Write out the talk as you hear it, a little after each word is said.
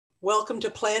Welcome to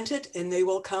Plant It and They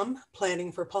Will Come,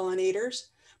 Planting for Pollinators,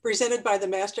 presented by the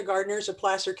Master Gardeners of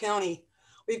Placer County.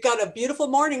 We've got a beautiful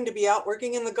morning to be out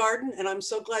working in the garden, and I'm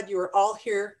so glad you are all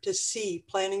here to see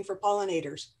Planting for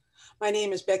Pollinators. My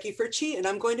name is Becky Fritchie, and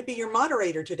I'm going to be your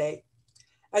moderator today.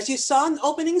 As you saw in the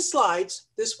opening slides,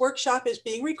 this workshop is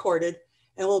being recorded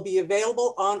and will be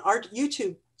available on our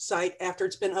YouTube site after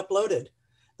it's been uploaded.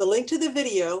 The link to the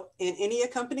video and any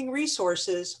accompanying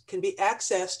resources can be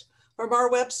accessed from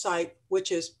our website,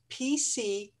 which is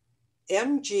pcmg.ucanr.org.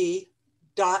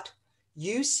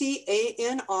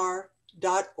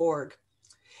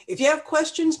 If you have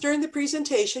questions during the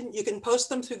presentation, you can post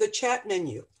them through the chat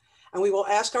menu, and we will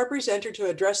ask our presenter to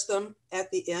address them at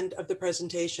the end of the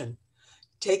presentation.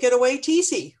 Take it away,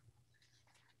 TC.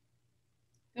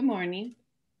 Good morning.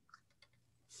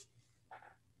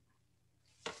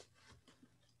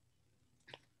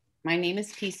 My name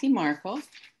is TC Markle,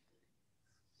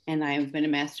 and I have been a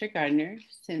master gardener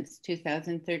since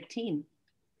 2013.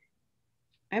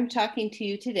 I'm talking to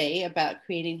you today about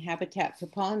creating habitat for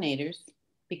pollinators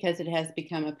because it has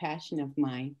become a passion of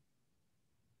mine.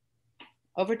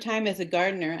 Over time as a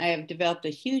gardener, I have developed a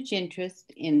huge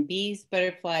interest in bees,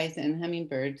 butterflies, and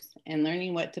hummingbirds, and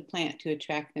learning what to plant to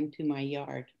attract them to my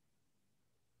yard.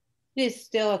 It is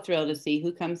still a thrill to see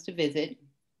who comes to visit,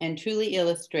 and truly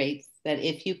illustrates that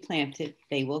if you plant it,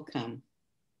 they will come.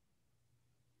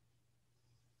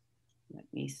 Let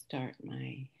me start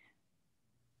my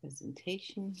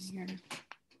presentation here.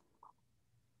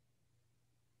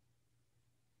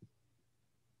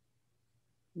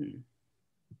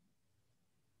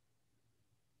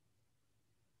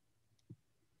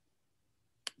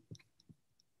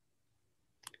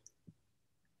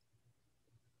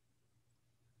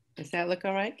 Does that look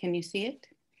all right? Can you see it?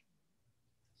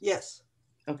 Yes.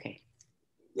 Okay.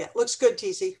 Yeah, looks good,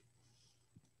 TC.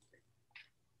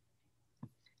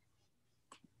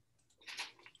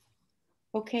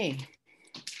 Okay.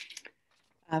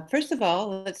 First of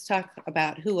all, let's talk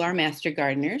about who are master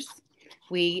gardeners.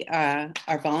 We are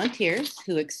volunteers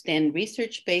who extend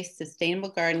research-based sustainable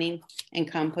gardening and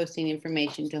composting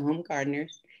information to home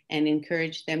gardeners and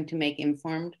encourage them to make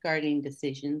informed gardening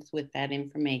decisions with that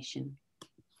information.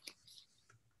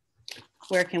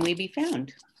 Where can we be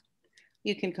found?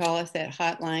 You can call us at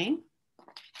hotline.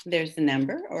 There's the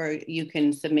number, or you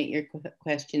can submit your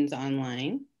questions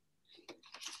online.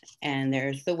 And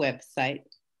there's the website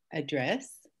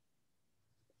address.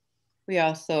 We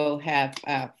also have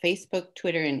Facebook,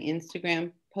 Twitter, and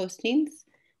Instagram postings.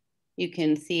 You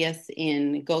can see us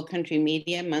in Gold Country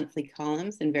Media monthly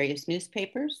columns in various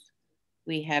newspapers.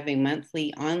 We have a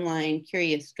monthly online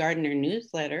Curious Gardener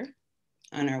newsletter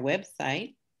on our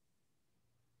website.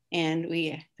 And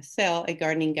we sell a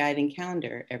gardening guide and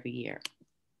calendar every year.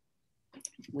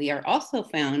 We are also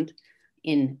found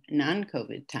in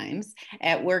non-COVID times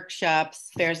at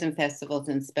workshops, fairs and festivals,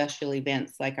 and special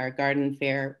events like our garden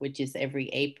fair, which is every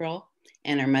April,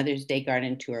 and our Mother's Day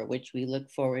garden tour, which we look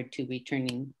forward to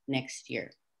returning next year.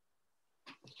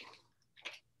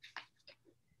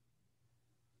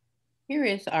 Here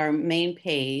is our main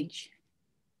page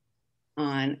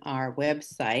on our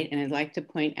website, and I'd like to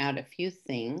point out a few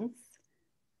things.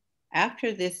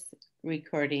 After this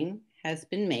recording has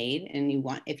been made, and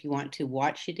if you want to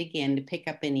watch it again to pick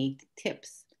up any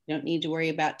tips, you don't need to worry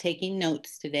about taking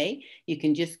notes today. You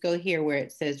can just go here where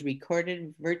it says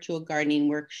recorded virtual gardening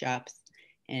workshops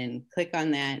and click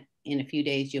on that. In a few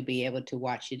days, you'll be able to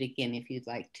watch it again if you'd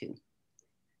like to.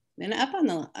 Then up on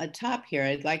the top here,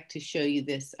 I'd like to show you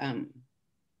this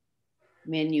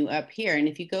menu up here. And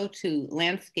if you go to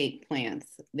landscape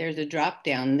plants, there's a drop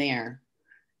down there.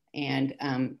 And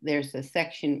there's a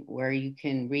section where you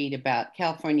can read about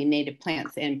California native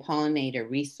plants and pollinator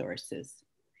resources.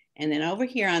 And then over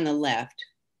here on the left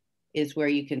is where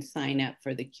you can sign up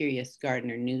for the Curious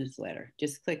Gardener newsletter.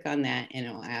 Just click on that and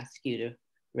it'll ask you to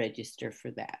register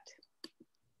for that.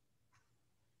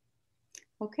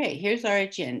 Okay, here's our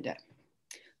agenda.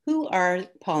 Who are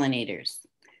pollinators?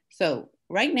 So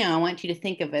right now, I want you to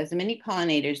think of as many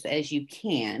pollinators as you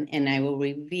can, and I will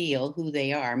reveal who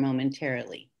they are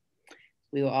momentarily.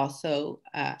 We will also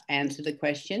answer the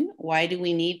question, why do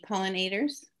we need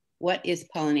pollinators? What is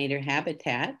pollinator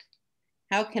habitat?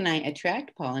 How can I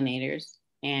attract pollinators?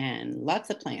 And lots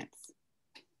of plants.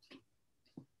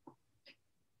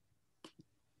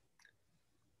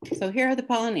 So here are the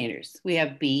pollinators. We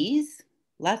have bees,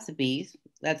 lots of bees.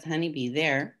 That's honeybee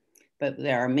there, but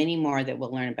there are many more that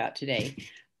we'll learn about today.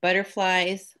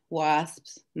 Butterflies,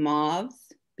 wasps,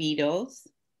 moths, beetles,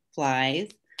 flies,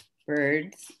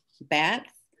 birds, bats,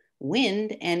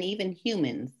 wind, and even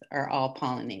humans are all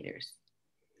pollinators.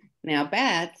 Now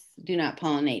bats do not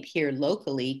pollinate here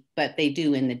locally, but they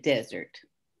do in the desert.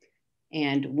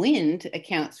 And wind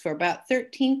accounts for about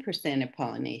 13% of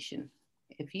pollination.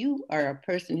 If you are a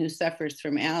person who suffers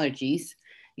from allergies,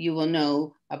 you will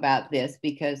know about this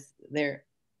because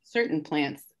certain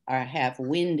plants have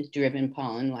wind-driven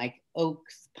pollen like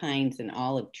oaks, pines, and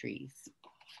olive trees.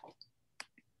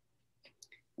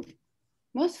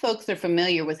 Most folks are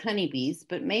familiar with honeybees,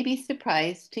 but may be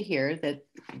surprised to hear that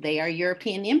they are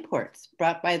European imports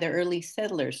brought by the early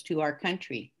settlers to our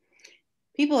country.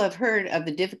 People have heard of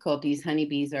the difficulties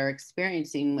honeybees are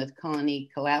experiencing with colony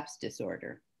collapse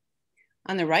disorder.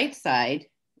 On the right side,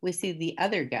 we see the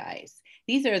other guys.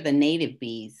 These are the native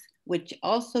bees, which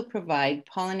also provide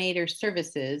pollinator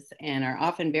services and are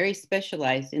often very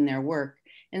specialized in their work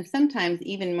and sometimes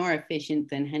even more efficient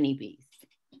than honeybees.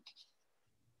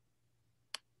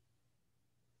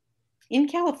 In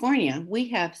California, we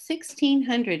have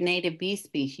 1,600 native bee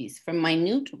species, from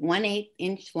minute 1/8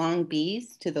 inch long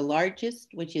bees to the largest,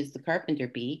 which is the carpenter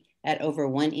bee, at over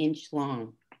 1 inch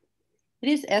long. It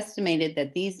is estimated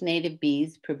that these native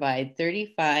bees provide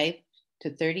 35 to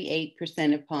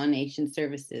 38% of pollination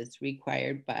services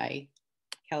required by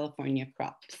California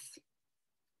crops.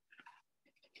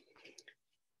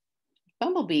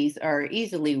 Bumblebees are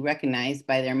easily recognized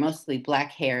by their mostly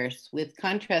black hairs with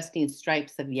contrasting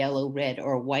stripes of yellow, red,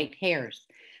 or white hairs.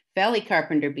 Valley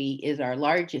carpenter bee is our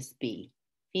largest bee.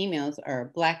 Females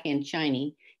are black and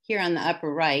shiny. Here on the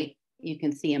upper right, you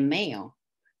can see a male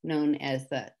known as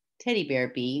the teddy bear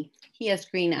bee. He has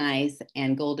green eyes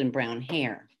and golden brown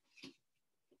hair.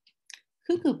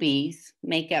 Cuckoo bees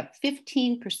make up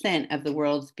 15% of the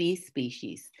world's bee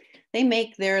species. They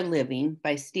make their living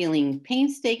by stealing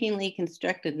painstakingly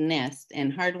constructed nests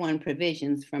and hard-won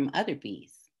provisions from other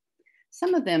bees.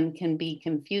 Some of them can be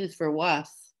confused for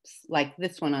wasps, like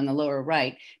this one on the lower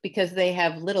right, because they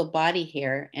have little body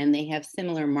hair and they have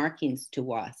similar markings to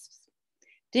wasps.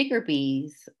 Digger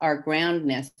bees are ground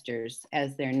nesters,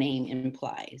 as their name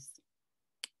implies.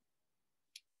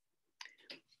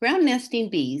 Ground nesting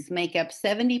bees make up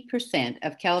 70%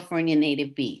 of California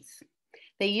native bees.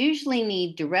 They usually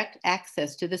need direct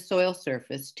access to the soil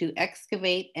surface to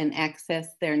excavate and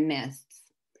access their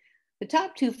nests. The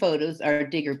top two photos are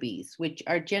digger bees, which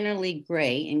are generally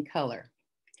gray in color.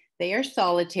 They are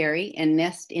solitary and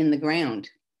nest in the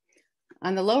ground.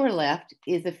 On the lower left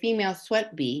is a female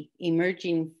sweat bee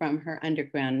emerging from her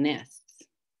underground nests.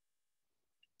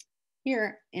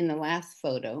 Here in the last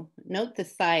photo, note the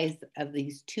size of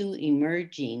these two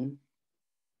emerging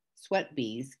sweat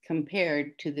bees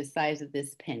compared to the size of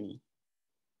this penny.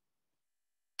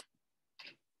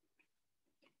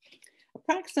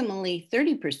 Approximately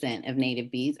 30% of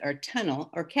native bees are tunnel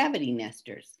or cavity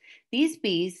nesters. These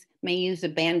bees may use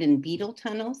abandoned beetle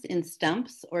tunnels in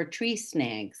stumps or tree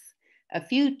snags. A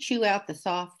few chew out the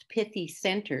soft, pithy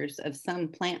centers of some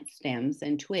plant stems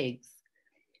and twigs.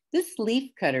 This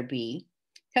leaf cutter bee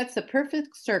cuts a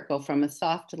perfect circle from a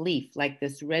soft leaf like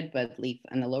this redbud leaf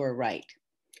on the lower right.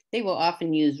 They will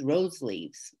often use rose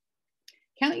leaves.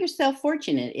 Count yourself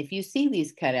fortunate if you see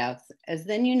these cutouts, as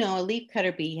then you know a leaf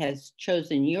cutter bee has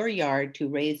chosen your yard to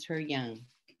raise her young.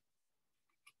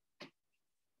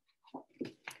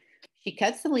 She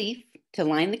cuts the leaf to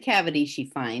line the cavity she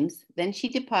finds, then she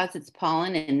deposits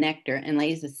pollen and nectar and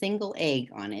lays a single egg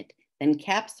on it, then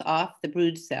caps off the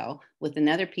brood cell with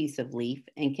another piece of leaf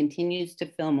and continues to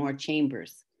fill more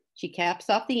chambers. She caps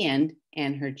off the end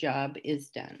and her job is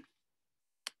done.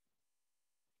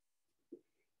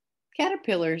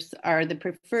 Caterpillars are the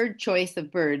preferred choice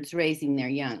of birds raising their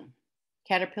young.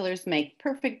 Caterpillars make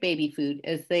perfect baby food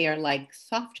as they are like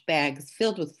soft bags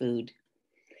filled with food.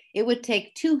 It would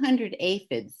take 200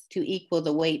 aphids to equal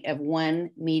the weight of one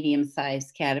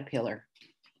medium-sized caterpillar.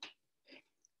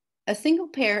 A single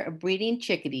pair of breeding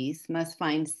chickadees must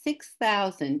find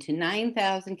 6,000 to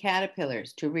 9,000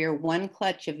 caterpillars to rear one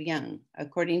clutch of young,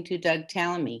 according to Doug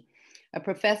Tallamy, a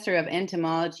professor of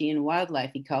entomology and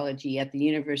wildlife ecology at the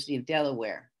University of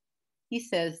Delaware. He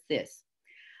says this: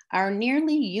 "Our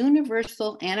nearly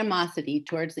universal animosity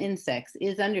towards insects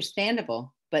is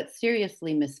understandable, but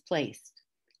seriously misplaced.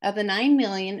 Of the 9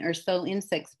 million or so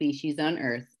insect species on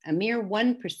Earth, a mere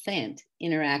 1%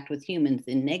 interact with humans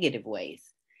in negative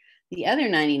ways. The other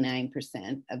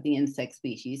 99% of the insect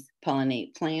species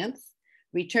pollinate plants,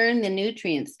 return the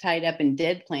nutrients tied up in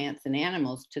dead plants and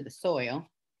animals to the soil,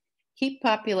 keep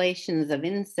populations of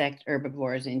insect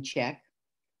herbivores in check,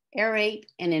 aerate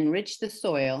and enrich the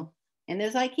soil, and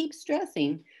as I keep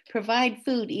stressing, provide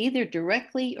food either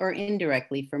directly or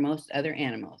indirectly for most other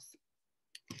animals."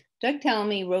 Doug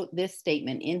Tallamy wrote this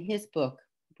statement in his book,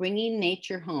 Bringing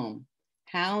Nature Home: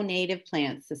 How native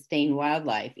plants sustain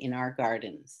wildlife in our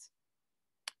gardens.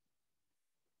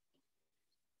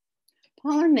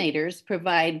 Pollinators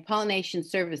provide pollination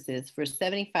services for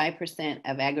 75%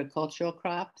 of agricultural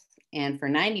crops and for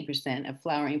 90% of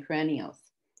flowering perennials.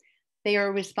 They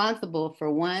are responsible for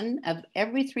 1 of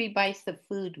every 3 bites of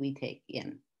food we take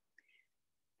in.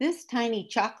 This tiny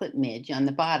chocolate midge on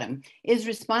the bottom is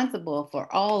responsible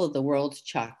for all of the world's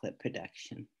chocolate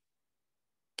production.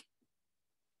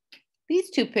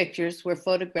 These 2 pictures were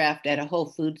photographed at a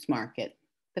Whole Foods market.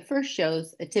 The first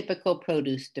shows a typical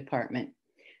produce department.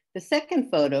 The second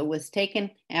photo was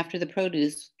taken after the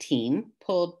produce team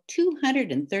pulled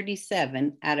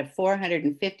 237 out of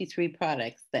 453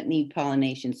 products that need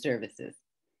pollination services.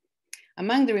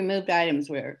 Among the removed items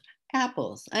were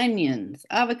apples, onions,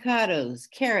 avocados,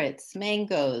 carrots,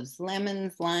 mangoes,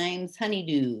 lemons, limes,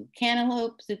 honeydew,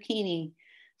 cantaloupe, zucchini,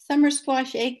 summer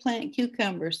squash, eggplant,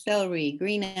 cucumber, celery,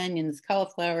 green onions,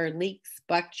 cauliflower, leeks,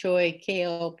 bok choy,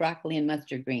 kale, broccoli, and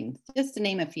mustard greens, just to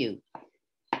name a few.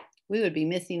 We would be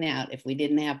missing out if we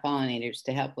didn't have pollinators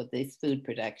to help with this food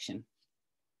production.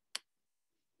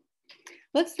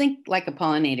 Let's think like a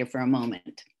pollinator for a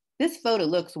moment. This photo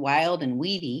looks wild and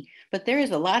weedy, but there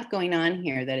is a lot going on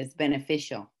here that is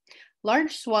beneficial.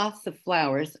 Large swaths of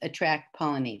flowers attract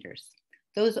pollinators.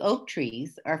 Those oak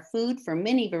trees are food for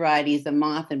many varieties of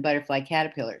moth and butterfly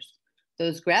caterpillars.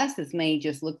 Those grasses may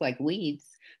just look like weeds,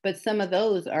 but some of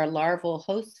those are larval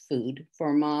host food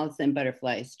for moths and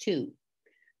butterflies too.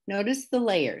 Notice the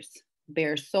layers: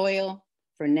 bare soil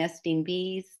for nesting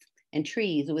bees and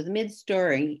trees with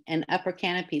mid-story and upper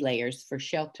canopy layers for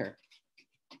shelter.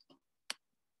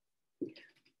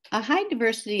 A high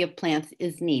diversity of plants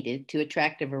is needed to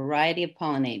attract a variety of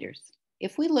pollinators.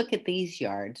 If we look at these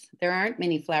yards, there aren't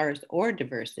many flowers or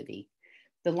diversity.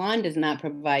 The lawn does not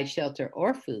provide shelter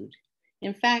or food.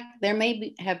 In fact, there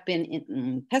may have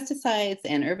been pesticides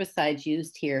and herbicides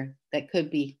used here that could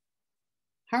be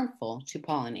harmful to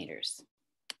pollinators.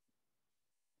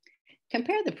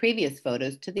 Compare the previous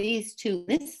photos to these 2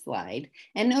 in this slide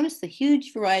and notice the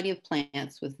huge variety of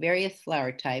plants with various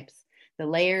flower types, the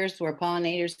layers where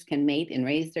pollinators can mate and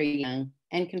raise their young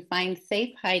and can find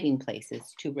safe hiding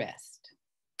places to rest.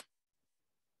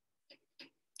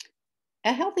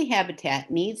 A healthy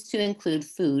habitat needs to include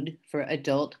food for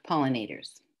adult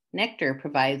pollinators. Nectar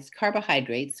provides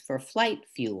carbohydrates for flight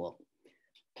fuel.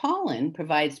 Pollen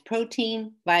provides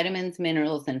protein, vitamins,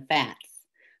 minerals, and fats.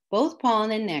 Both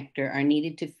pollen and nectar are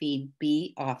needed to feed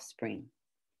bee offspring.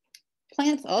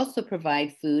 Plants also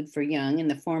provide food for young in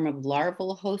the form of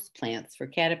larval host plants for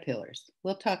caterpillars.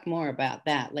 We'll talk more about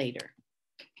that later.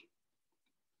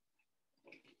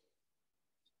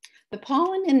 The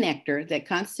pollen and nectar that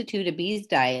constitute a bee's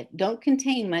diet don't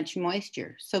contain much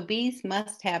moisture, so bees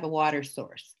must have a water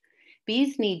source.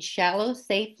 Bees need shallow,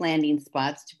 safe landing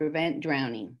spots to prevent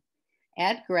drowning.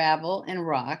 Add gravel and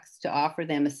rocks to offer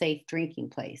them a safe drinking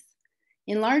place.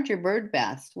 In larger bird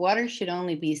baths, water should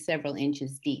only be several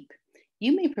inches deep.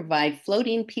 You may provide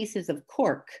floating pieces of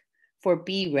cork for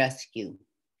bee rescue.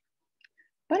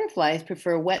 Butterflies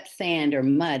prefer wet sand or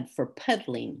mud for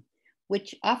puddling,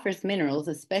 which offers minerals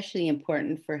especially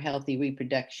important for healthy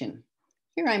reproduction.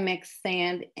 Here I mixed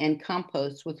sand and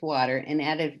compost with water and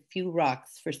added a few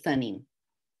rocks for sunning.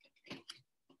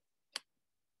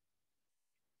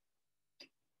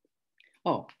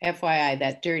 Oh, FYI,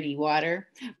 that dirty water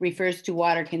refers to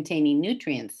water containing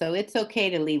nutrients, so it's okay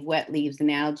to leave wet leaves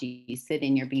and algae sit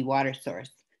in your bee water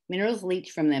source. Minerals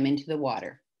leach from them into the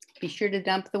water. Be sure to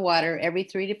dump the water every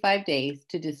 3 to 5 days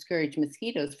to discourage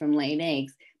mosquitoes from laying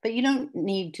eggs, but you don't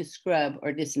need to scrub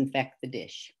or disinfect the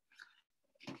dish.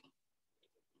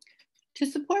 To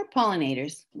support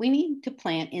pollinators, we need to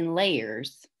plant in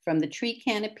layers from the tree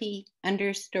canopy,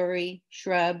 understory,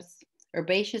 shrubs,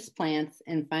 herbaceous plants,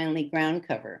 and finally ground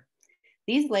cover.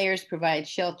 These layers provide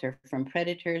shelter from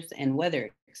predators and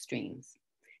weather extremes.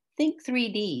 Think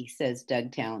 3D, says Doug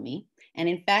Tallamy, and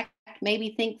in fact,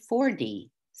 maybe think 4D,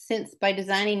 since by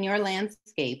designing your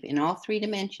landscape in all 3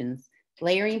 dimensions,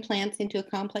 layering plants into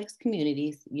complex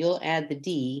communities, you'll add the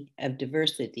D of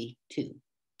diversity too.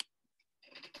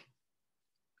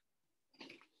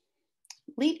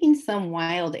 Leaving some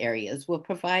wild areas will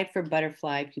provide for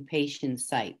butterfly pupation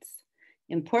sites.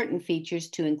 Important features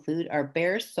to include are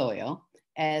bare soil,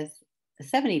 as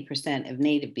 70% of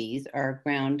native bees are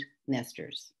ground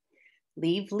nesters.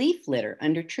 Leave leaf litter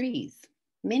under trees.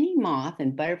 Many moth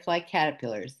and butterfly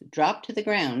caterpillars drop to the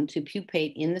ground to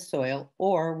pupate in the soil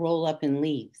or roll up in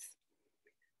leaves.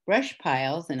 Brush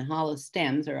piles and hollow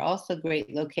stems are also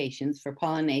great locations for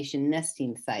pollination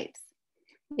nesting sites.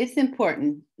 It's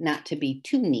important not to be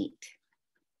too neat.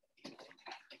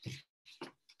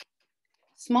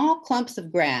 Small clumps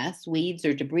of grass, weeds,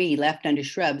 or debris left under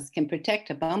shrubs can protect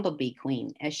a bumblebee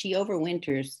queen as she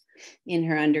overwinters in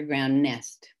her underground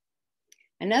nest.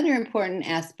 Another important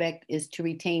aspect is to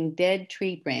retain dead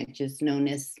tree branches known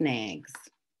as snags.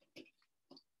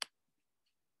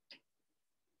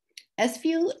 As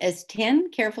few as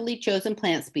 10 carefully chosen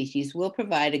plant species will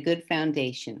provide a good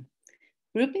foundation.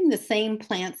 Grouping the same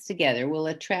plants together will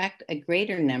attract a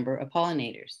greater number of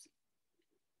pollinators.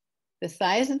 The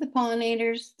size of the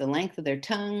pollinators, the length of their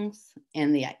tongues,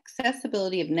 and the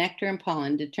accessibility of nectar and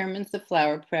pollen determines the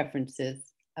flower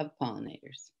preferences of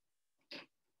pollinators.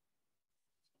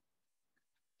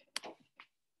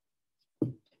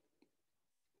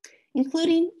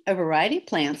 Including a variety of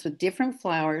plants with different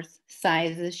flowers,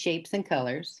 sizes, shapes, and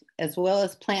colors, as well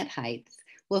as plant heights,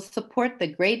 will support the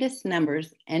greatest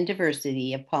numbers and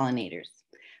diversity of pollinators.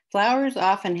 Flowers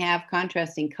often have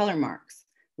contrasting color marks,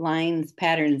 lines,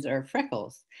 patterns, or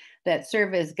freckles that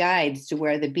serve as guides to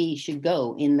where the bee should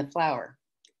go in the flower.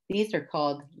 These are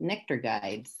called nectar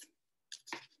guides.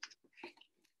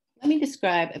 Let me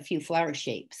describe a few flower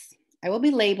shapes. I will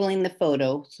be labeling the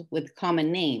photos with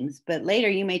common names, but later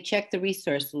you may check the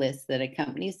resource list that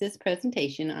accompanies this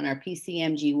presentation on our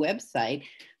PCMG website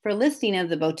for a listing of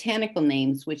the botanical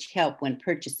names which help when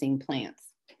purchasing plants.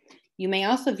 You may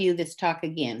also view this talk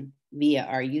again via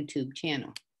our YouTube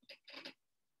channel.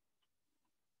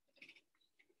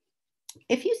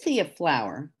 If you see a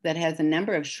flower that has a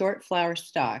number of short flower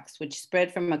stalks which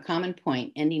spread from a common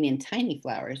point ending in tiny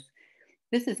flowers,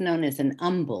 this is known as an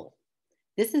umbel.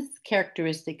 This is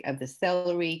characteristic of the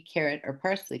celery, carrot, or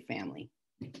parsley family.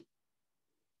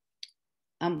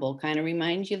 Umbel kind of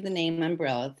reminds you of the name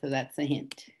umbrella, so that's a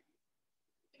hint.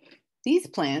 These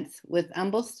plants with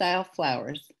umbel-style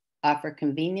flowers offer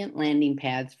convenient landing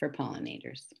pads for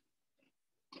pollinators.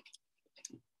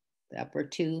 The upper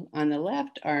two on the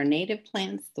left are native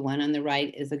plants. The one on the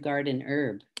right is a garden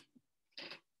herb.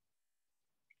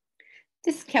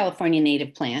 This California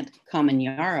native plant, common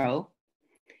yarrow,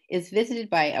 is visited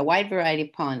by a wide variety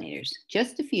of pollinators.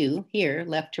 Just a few here,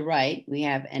 left to right, we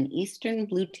have an eastern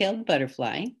blue-tailed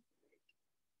butterfly,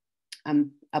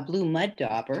 a blue mud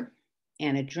dauber,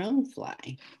 and a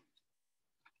dronefly.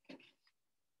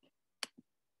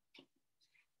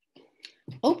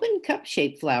 Open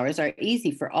cup-shaped flowers are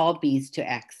easy for all bees to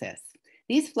access.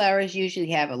 These flowers usually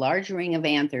have a large ring of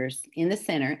anthers in the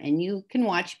center, and you can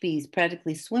watch bees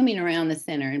practically swimming around the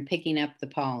center and picking up the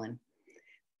pollen.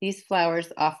 These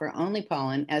flowers offer only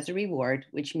pollen as a reward,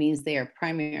 which means they are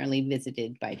primarily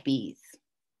visited by bees.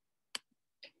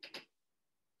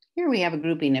 Here we have a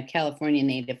grouping of California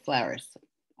native flowers,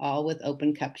 all with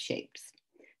open cup shapes.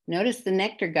 Notice the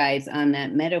nectar guides on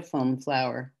that meadow foam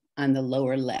flower on the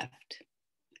lower left.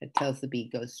 It tells the bee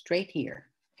go straight here.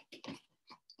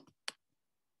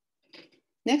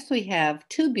 Next we have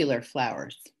tubular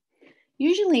flowers.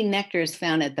 Usually nectar is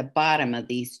found at the bottom of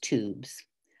these tubes.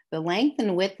 The length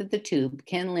and width of the tube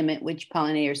can limit which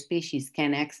pollinator species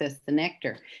can access the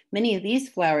nectar. Many of these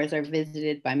flowers are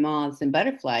visited by moths and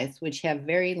butterflies, which have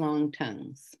very long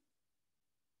tongues.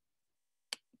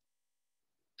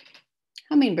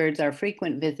 Hummingbirds are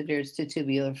frequent visitors to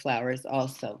tubular flowers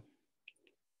also.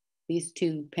 These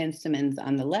two penstemons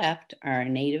on the left are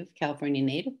native, California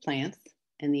native plants,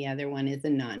 and the other one is a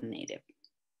non-native.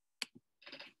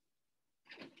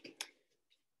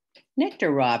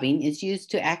 Nectar robbing is used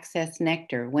to access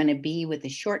nectar when a bee with a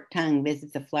short tongue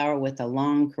visits a flower with a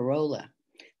long corolla.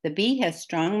 The bee has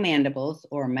strong mandibles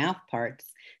or mouth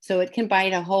parts, so it can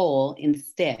bite a hole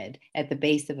instead at the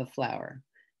base of a flower.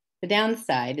 The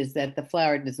downside is that the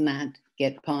flower does not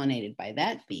get pollinated by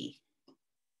that bee.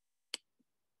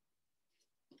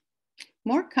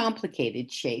 More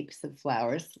complicated shapes of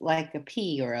flowers, like a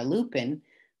pea or a lupin,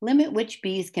 limit which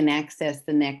bees can access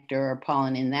the nectar or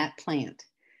pollen in that plant.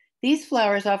 These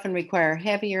flowers often require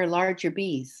heavier, larger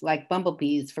bees, like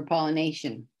bumblebees, for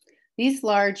pollination. These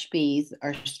large bees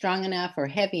are strong enough or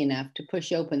heavy enough to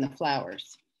push open the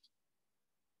flowers.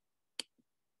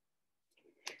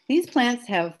 These plants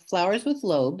have flowers with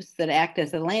lobes that act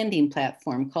as a landing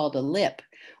platform called a lip,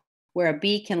 where a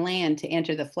bee can land to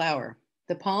enter the flower.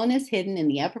 The pollen is hidden in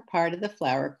the upper part of the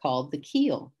flower called the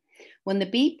keel. When the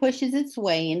bee pushes its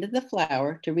way into the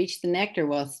flower to reach the nectar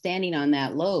while standing on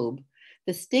that lobe,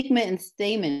 the stigma and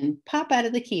stamen pop out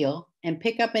of the keel and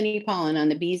pick up any pollen on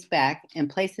the bee's back and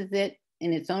places it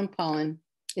in its own pollen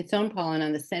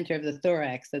on the center of the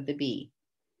thorax of the bee.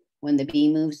 When the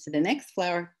bee moves to the next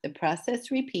flower, the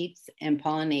process repeats and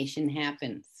pollination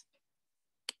happens.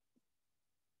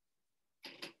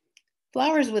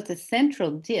 Flowers with a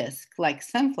central disc, like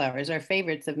sunflowers, are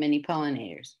favorites of many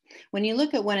pollinators. When you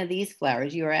look at one of these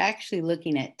flowers, you are actually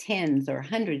looking at tens or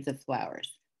hundreds of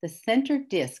flowers. The center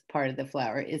disc part of the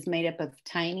flower is made up of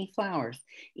tiny flowers,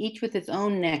 each with its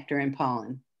own nectar and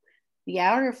pollen. The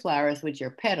outer flowers, which are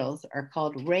petals, are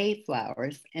called ray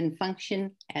flowers and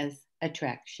function as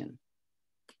attraction.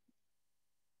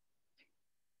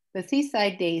 The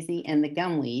seaside daisy and the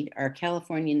gumweed are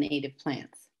California native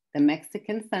plants. The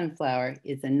Mexican sunflower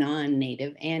is a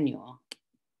non-native annual.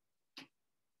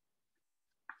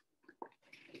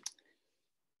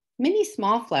 Many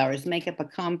small flowers make up a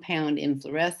compound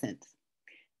inflorescence.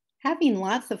 Having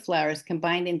lots of flowers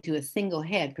combined into a single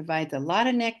head provides a lot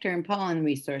of nectar and pollen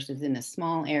resources in a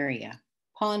small area.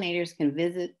 Pollinators can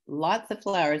visit lots of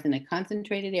flowers in a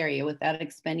concentrated area without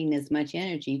expending as much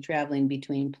energy traveling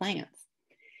between plants.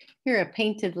 Here, a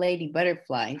painted lady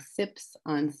butterfly sips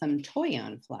on some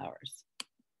toyon flowers.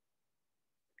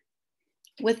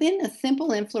 Within a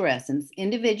simple inflorescence,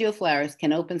 individual flowers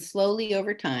can open slowly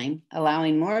over time,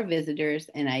 allowing more visitors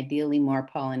and ideally more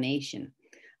pollination.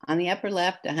 On the upper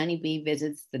left, a honeybee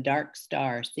visits the dark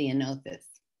star ceanothus.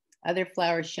 Other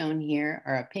flowers shown here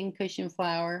are a pincushion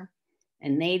flower, a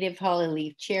native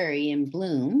hollyleaf cherry in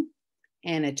bloom,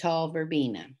 and a tall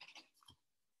verbena.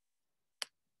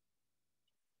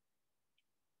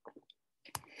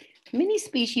 Many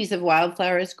species of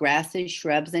wildflowers, grasses,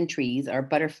 shrubs, and trees are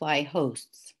butterfly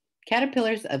hosts.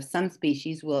 Caterpillars of some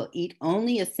species will eat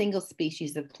only a single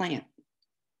species of plant,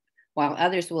 while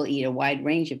others will eat a wide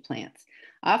range of plants.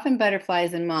 Often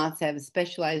butterflies and moths have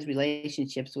specialized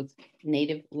relationships with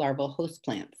native larval host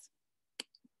plants.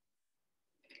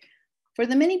 For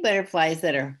the many butterflies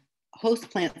that are host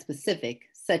plant specific,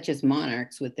 such as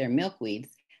monarchs with their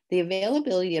milkweeds, the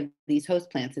availability of these host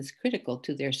plants is critical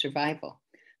to their survival.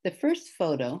 The first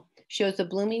photo shows a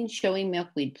blooming showy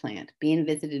milkweed plant being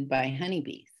visited by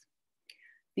honeybees.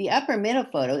 The upper middle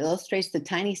photo illustrates the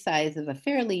tiny size of a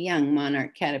fairly young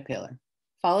monarch caterpillar,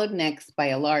 followed next by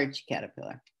a large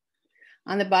caterpillar.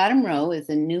 On the bottom row is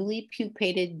a newly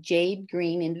pupated jade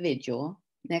green individual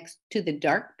next to the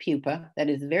dark pupa that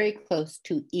is very close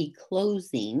to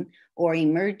eclosing or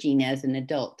emerging as an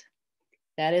adult.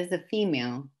 That is a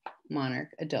female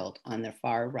monarch adult on the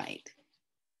far right.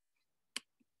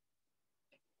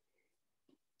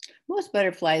 Most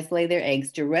butterflies lay their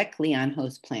eggs directly on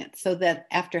host plants so that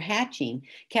after hatching,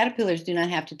 caterpillars do not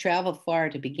have to travel far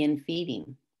to begin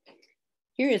feeding.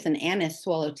 Here is an anise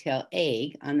swallowtail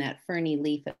egg on that ferny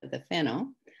leaf of the fennel,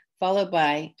 followed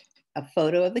by a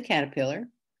photo of the caterpillar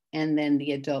and then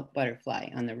the adult butterfly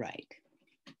on the right.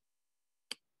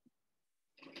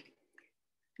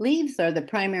 Leaves are the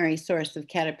primary source of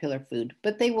caterpillar food,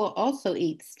 but they will also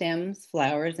eat stems,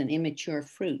 flowers, and immature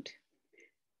fruit.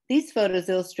 These photos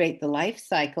illustrate the life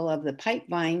cycle of the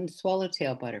pipevine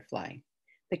swallowtail butterfly.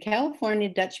 The California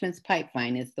Dutchman's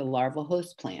pipevine is the larval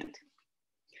host plant.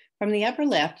 From the upper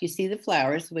left, you see the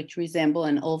flowers, which resemble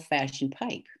an old-fashioned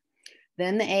pipe.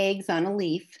 Then the eggs on a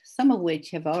leaf, some of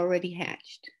which have already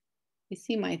hatched. You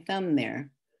see my thumb there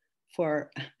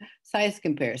for size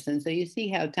comparison, so you see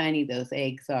how tiny those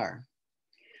eggs are.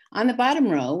 On the bottom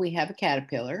row, we have a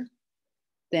caterpillar,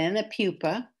 then a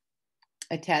pupa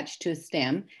attached to a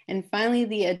stem, and finally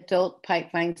the adult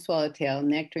pipevine swallowtail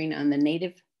nectaring on the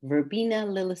native Verbena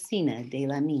lilacina de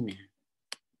la Mina.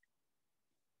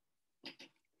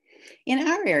 In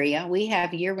our area, we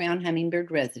have year-round hummingbird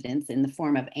residents in the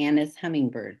form of Anna's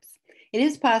hummingbirds. It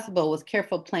is possible with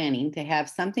careful planning to have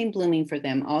something blooming for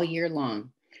them all year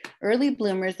long. Early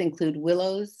bloomers include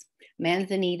willows,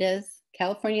 manzanitas,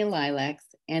 California lilacs,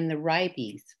 and the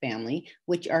ribes family,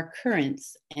 which are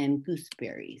currants and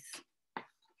gooseberries.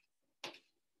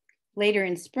 Later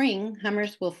in spring,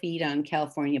 hummers will feed on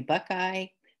California buckeye,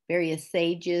 various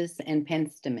sages, and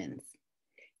penstemons.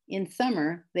 In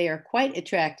summer, they are quite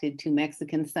attracted to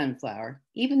Mexican sunflower,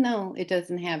 even though it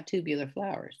doesn't have tubular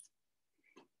flowers.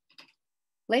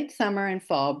 Late summer and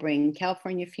fall bring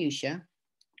California fuchsia,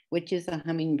 which is a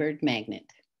hummingbird magnet.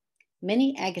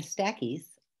 Many agastaches,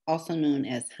 also known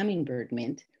as hummingbird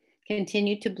mint,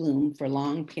 continue to bloom for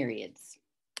long periods.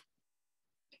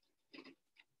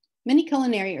 Many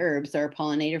culinary herbs are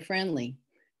pollinator friendly.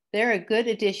 They're a good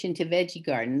addition to veggie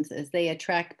gardens as they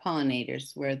attract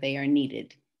pollinators where they are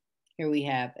needed. Here we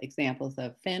have examples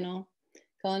of fennel,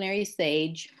 culinary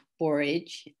sage,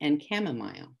 borage, and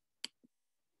chamomile.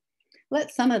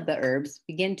 Let some of the herbs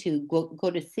begin to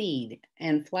go to seed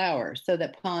and flower so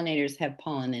that pollinators have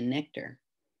pollen and nectar.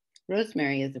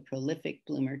 Rosemary is a prolific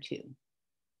bloomer too.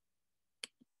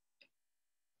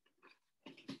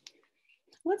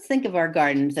 Let's think of our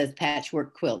gardens as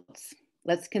patchwork quilts.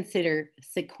 Let's consider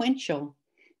sequential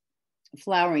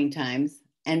flowering times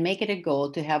and make it a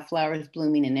goal to have flowers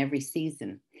blooming in every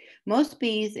season. Most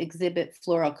bees exhibit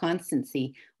floral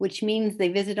constancy, which means they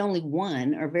visit only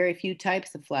one or very few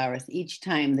types of flowers each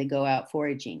time they go out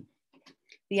foraging.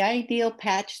 The ideal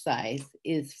patch size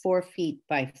is 4 feet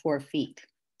by 4 feet.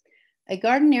 A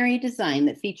garden area design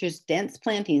that features dense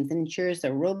plantings ensures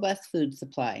a robust food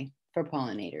supply for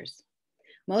pollinators.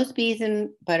 Most bees and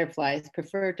butterflies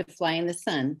prefer to fly in the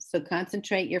sun, so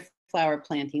concentrate your flower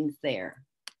plantings there.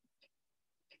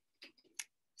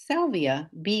 Salvia,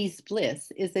 bee's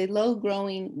bliss, is a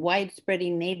low-growing,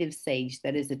 wide-spreading native sage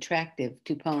that is attractive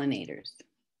to pollinators.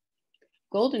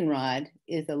 Goldenrod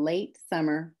is a late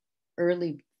summer,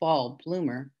 early fall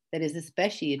bloomer that is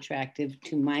especially attractive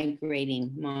to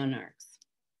migrating monarchs.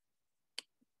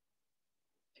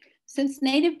 Since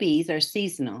native bees are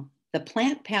seasonal, the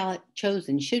plant palette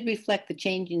chosen should reflect the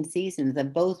changing seasons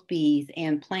of both bees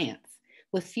and plants.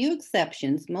 With few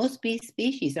exceptions, most bee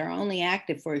species are only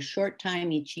active for a short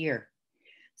time each year.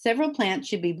 Several plants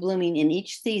should be blooming in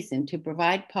each season to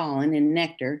provide pollen and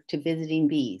nectar to visiting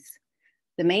bees.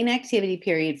 The main activity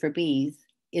period for bees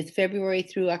is February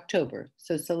through October,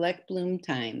 so select bloom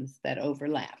times that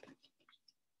overlap.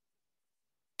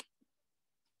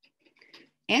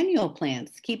 Annual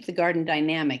plants keep the garden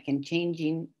dynamic and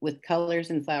changing with colors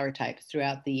and flower types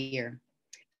throughout the year.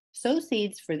 Sow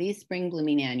seeds for these spring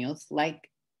blooming annuals, like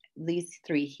these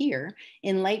 3 here,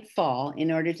 in late fall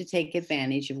in order to take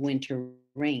advantage of winter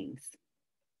rains.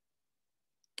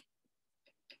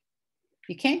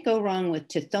 You can't go wrong with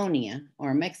Tithonia,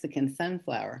 or Mexican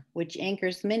sunflower, which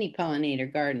anchors many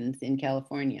pollinator gardens in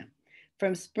California.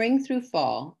 From spring through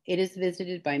fall, it is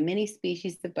visited by many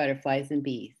species of butterflies and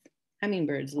bees.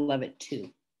 Hummingbirds love it too.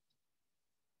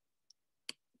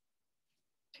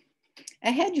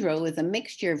 A hedgerow is a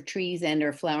mixture of trees and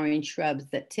or flowering shrubs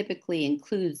that typically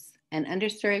includes an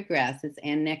understory of grasses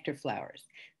and nectar flowers.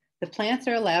 The plants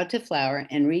are allowed to flower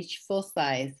and reach full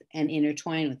size and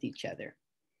intertwine with each other.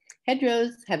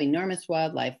 Hedgerows have enormous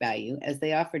wildlife value as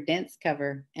they offer dense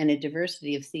cover and a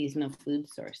diversity of seasonal food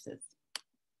sources.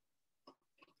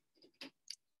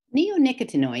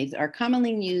 Neonicotinoids are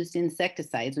commonly used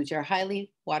insecticides which are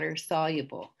highly water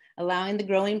soluble, allowing the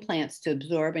growing plants to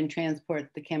absorb and transport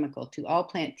the chemical to all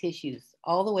plant tissues,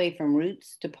 all the way from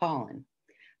roots to pollen.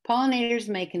 Pollinators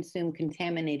may consume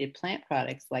contaminated plant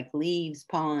products like leaves,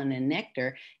 pollen, and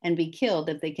nectar and be killed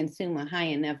if they consume a high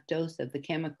enough dose of the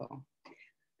chemical.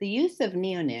 The use of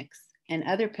neonics and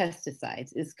other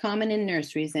pesticides is common in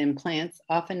nurseries, and plants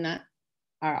are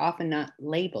often not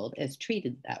labeled as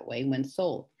treated that way when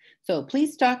sold. So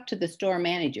please talk to the store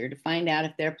manager to find out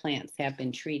if their plants have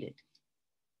been treated.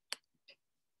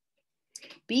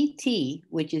 BT,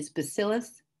 which is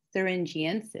Bacillus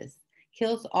thuringiensis,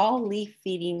 kills all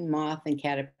leaf-feeding moth and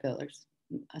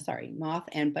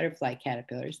butterfly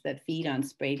caterpillars that feed on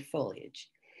sprayed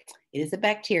foliage. It is a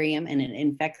bacterium and it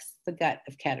infects the gut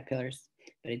of caterpillars,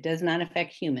 but it does not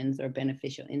affect humans or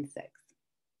beneficial insects.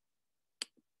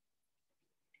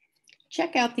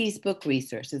 Check out these book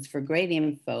resources for great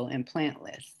info and plant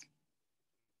lists.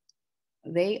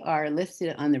 They are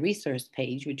listed on the resource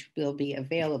page, which will be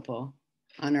available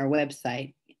on our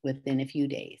website within a few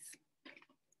days.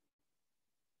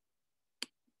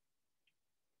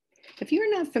 If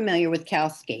you're not familiar with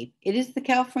CalScape, it is the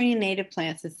California Native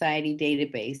Plant Society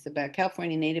database about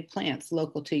California native plants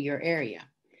local to your area.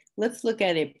 Let's look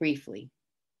at it briefly.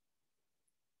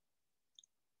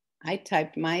 I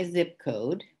typed my zip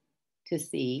code to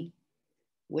see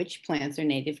which plants are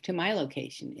native to my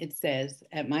location. It says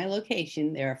at my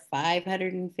location, there are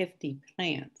 550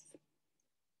 plants.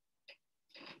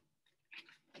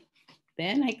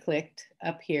 Then I clicked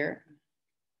up here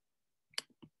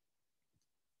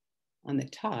on the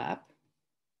top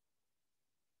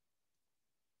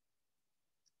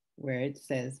where it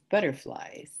says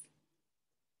butterflies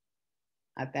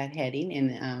at that heading,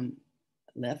 and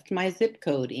left my zip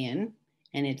code in,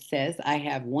 and it says I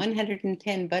have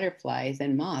 110 butterflies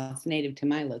and moths native to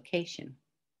my location.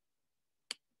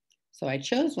 So I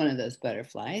chose one of those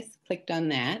butterflies, clicked on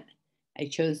that. I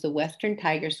chose the Western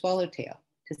Tiger Swallowtail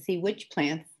to see which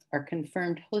plants are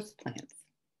confirmed host plants.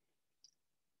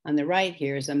 On the right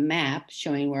here is a map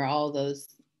showing where all those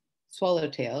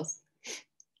swallowtails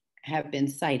have been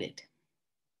sighted.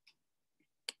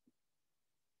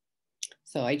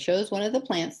 So I chose one of the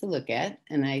plants to look at,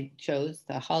 and I chose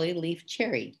the holly leaf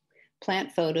cherry.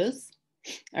 Plant photos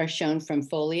are shown from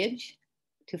foliage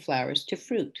to flowers to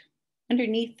fruit.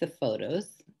 Underneath the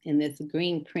photos, in this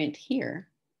green print here,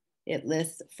 it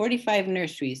lists 45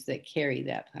 nurseries that carry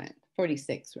that plant,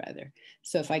 46 rather.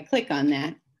 So if I click on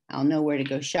that, I'll know where to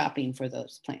go shopping for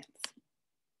those plants.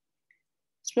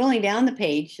 Scrolling down the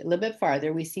page a little bit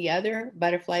farther, we see other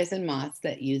butterflies and moths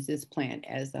that use this plant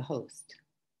as a host,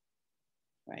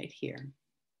 right here.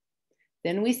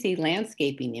 Then we see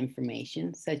landscaping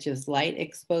information such as light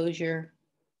exposure,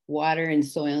 water and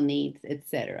soil needs,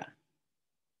 etc.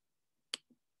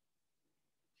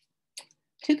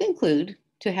 To conclude,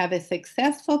 to have a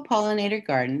successful pollinator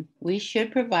garden, we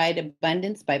should provide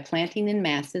abundance by planting in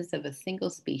masses of a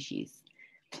single species.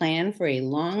 Plan for a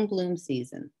long bloom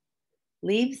season.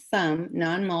 Leave some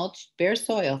non-mulched bare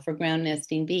soil for ground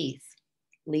nesting bees.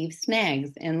 Leave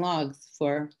snags and logs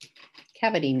for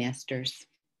cavity nesters.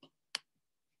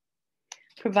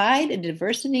 Provide a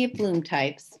diversity of bloom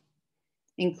types,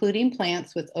 including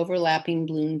plants with overlapping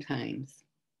bloom times.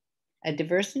 A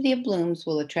diversity of blooms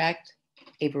will attract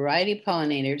a variety of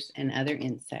pollinators and other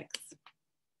insects.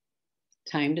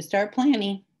 Time to start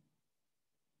planting.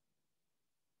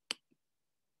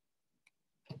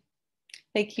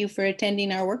 Thank you for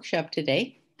attending our workshop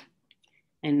today.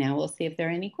 And now we'll see if there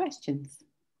are any questions.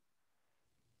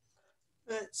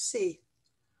 Let's see.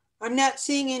 I'm not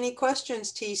seeing any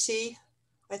questions, TC.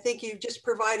 I think you've just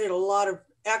provided a lot of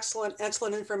excellent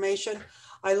information.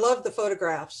 I love the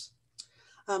photographs.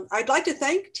 I'd like to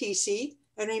thank TC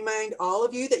and remind all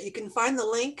of you that you can find the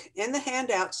link and the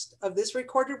handouts of this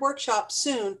recorded workshop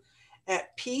soon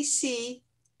at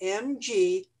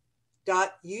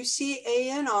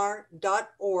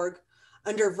pcmg.ucanr.org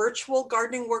under virtual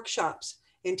gardening workshops.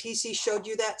 And TC showed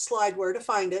you that slide where to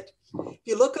find it. If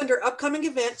you look under upcoming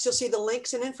events, you'll see the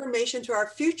links and information to our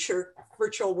future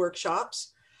virtual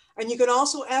workshops. And you can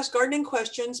also ask gardening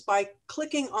questions by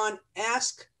clicking on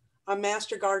Ask a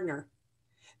Master Gardener.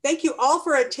 Thank you all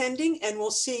for attending, and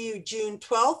we'll see you June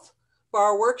 12th for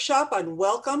our workshop on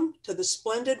Welcome to the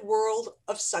Splendid World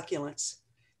of Succulents.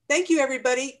 Thank you,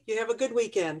 everybody. You have a good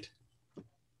weekend.